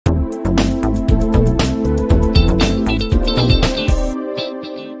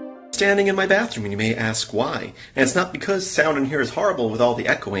standing in my bathroom, and you may ask why. And it's not because sound in here is horrible with all the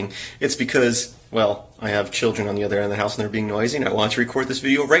echoing. It's because, well, I have children on the other end of the house and they're being noisy, and I want to record this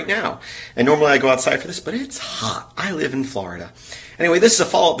video right now. And normally I go outside for this, but it's hot. I live in Florida. Anyway, this is a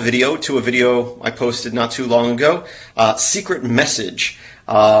follow-up video to a video I posted not too long ago, Secret Message,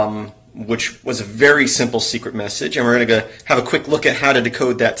 which was a very simple secret message, and we're going to have a quick look at how to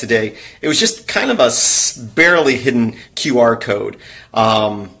decode that today. It was just kind of a barely hidden QR code,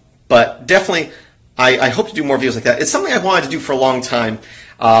 but definitely I hope to do more videos like that. It's something I wanted to do for a long time,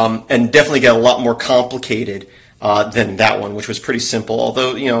 and definitely get a lot more complicated than that one, which was pretty simple,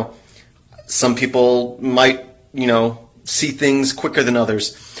 although, you know, some people might, you know, see things quicker than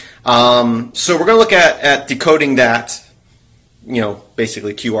others. So we're going to look at decoding that, you know,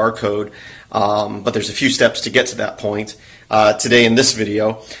 basically QR code, but there's a few steps to get to that point today in this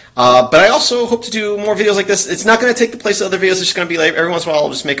video. But I also hope to do more videos like this. It's not going to take the place of other videos. It's just going to be like every once in a while I'll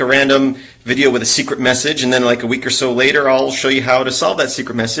just make a random video with a secret message, and then like a week or so later I'll show you how to solve that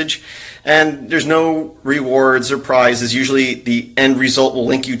secret message. And there's no rewards or prizes. Usually the end result will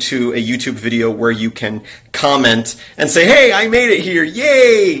link you to a YouTube video where you can comment and say, hey, I made it here,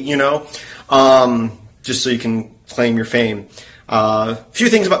 yay, you know, just so you can claim your fame. A few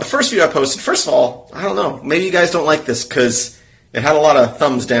things about the first video I posted. First of all, I don't know, maybe you guys don't like this because it had a lot of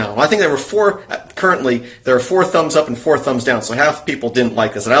thumbs down. I think there were currently there are 4 thumbs up and 4 thumbs down, so half people didn't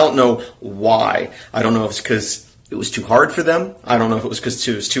like this, and I don't know why. I don't know if it's because it was too hard for them. I don't know if it was because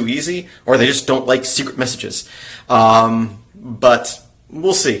it was too easy, or they just don't like secret messages. But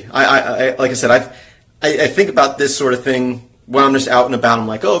we'll see. Like I said, I think about this sort of thing when I'm just out and about. I'm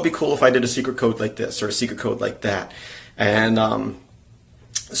like, oh, it'd be cool if I did a secret code like this or a secret code like that. And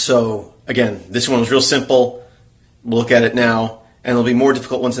so, again, this one was real simple. We'll look at it now, and there'll be more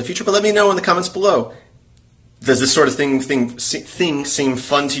difficult ones in the future. But let me know in the comments below. Does this sort of thing seem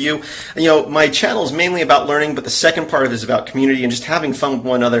fun to you? And, you know, my channel is mainly about learning, but the second part of it is about community and just having fun with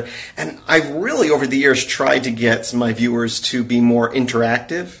one another. And I've really, over the years, tried to get my viewers to be more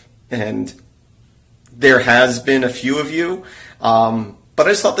interactive. And there has been a few of you. But I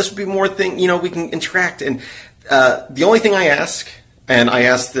just thought this would be more thing, you know, we can interact. And the only thing I ask, and I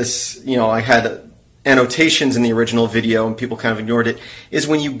asked this, you know, I had annotations in the original video and people kind of ignored it, is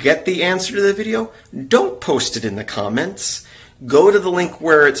when you get the answer to the video, don't post it in the comments. Go to the link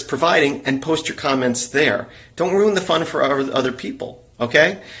where it's providing and post your comments there. Don't ruin the fun for other people,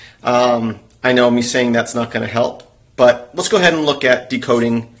 okay? I know me saying that's not going to help, but let's go ahead and look at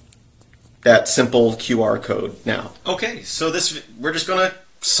decoding that simple QR code now. Okay, so we're just going to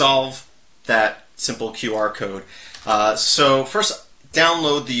solve that simple QR code. So first,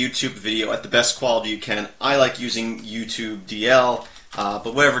 download the YouTube video at the best quality you can. I like using YouTube DL,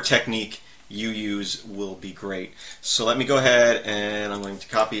 but whatever technique you use will be great. So let me go ahead and I'm going to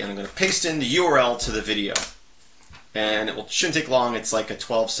copy and I'm going to paste in the URL to the video. And shouldn't take long. It's like a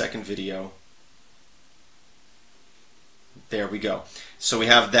 12-second video. There we go. So we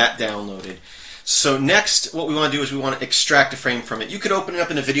have that downloaded. So next, what we want to do is we want to extract a frame from it. You could open it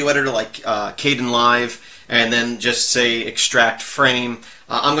up in a video editor like Kdenlive, and then just say extract frame.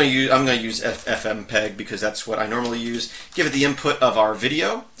 I'm going to use FFmpeg because that's what I normally use. Give it the input of our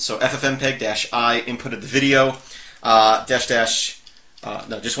video. So FFmpeg-I input of the video just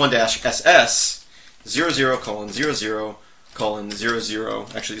one dash SS 00:00:00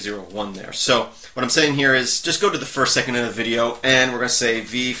 actually 01 there. So what I'm saying here is just go to the first second of the video and we're going to say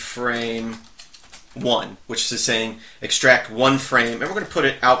vframe 1, which is saying extract one frame, and we're going to put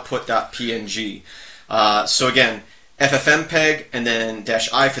it output.png. So again, FFmpeg and then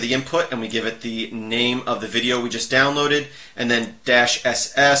 -I for the input, and we give it the name of the video we just downloaded, and then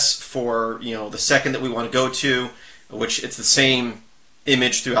 -SS for, you know, the second that we want to go to, which it's the same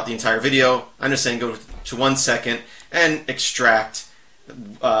image throughout the entire video. I'm just saying go to 1 second and extract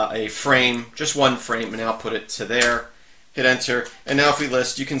a frame, just one frame, and output it to there. Hit enter, and now if we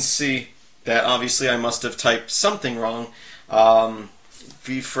list, you can see that obviously I must have typed something wrong.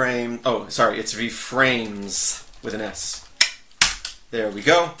 Vframe, oh sorry, it's vframes with an S. There we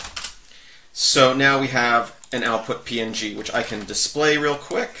go. So now we have an output PNG, which I can display real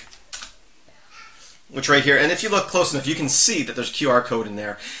quick. Which right here, and if you look close enough, you can see that there's QR code in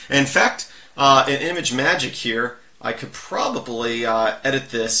there. And in fact, in ImageMagick here, I could probably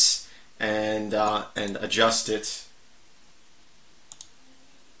edit this and adjust it.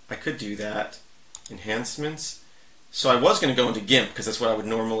 I could do that. Enhancements. So I was going to go into GIMP because that's what I would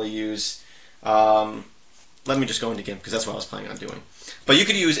normally use. Let me just go into GIMP because that's what I was planning on doing. But you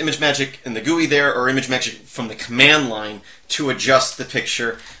could use ImageMagick in the GUI there, or ImageMagick from the command line to adjust the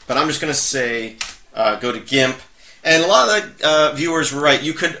picture. But I'm just going to say go to GIMP, And a lot of the viewers were right.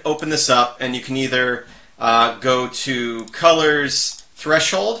 You could open this up, and you can either go to Colors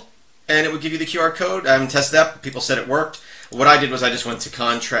Threshold, and it would give you the QR code. I haven't tested that, but people said it worked. What I did was I just went to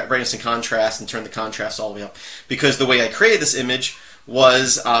brightness and contrast and turned the contrast all the way up. Because the way I created this image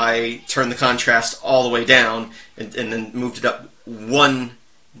was I turned the contrast all the way down and then moved it up one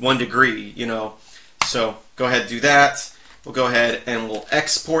degree, you know. So go ahead and do that. We'll go ahead and we'll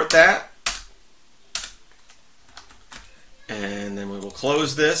export that. And then we will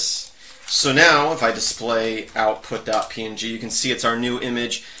close this. So now if I display output.png, you can see it's our new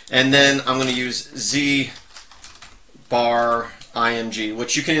image. And then I'm going to use zbar-img,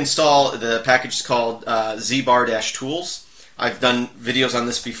 which you can install. The package is called zbar-tools. I've done videos on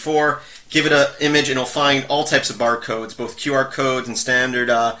this before. Give it an image and it'll find all types of barcodes, both QR codes and standard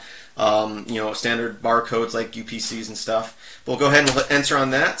standard barcodes like UPCs and stuff. We'll go ahead and we'll hit enter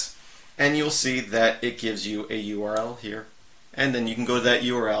on that, and you'll see that it gives you a URL here. And then you can go to that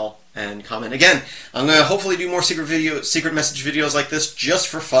URL and comment. Again, I'm going to hopefully do more secret message videos like this just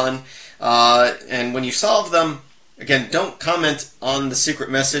for fun. And when you solve them, again, don't comment on the secret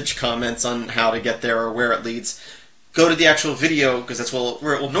message, comments on how to get there or where it leads. Go to the actual video, because that's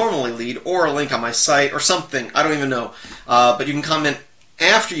where it will normally lead, or a link on my site or something. I don't even know. But you can comment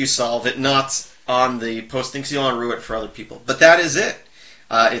after you solve it, not on the posting, because you don't want to ruin it for other people. But that is it.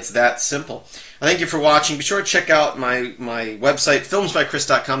 It's that simple. I thank you for watching. Be sure to check out my website,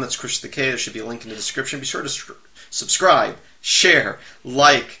 filmsbychris.com. That's Chris with a K. There should be a link in the description. Be sure to subscribe, share,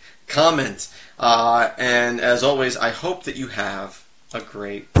 like, comment. And as always, I hope that you have a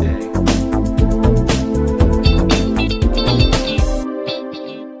great day.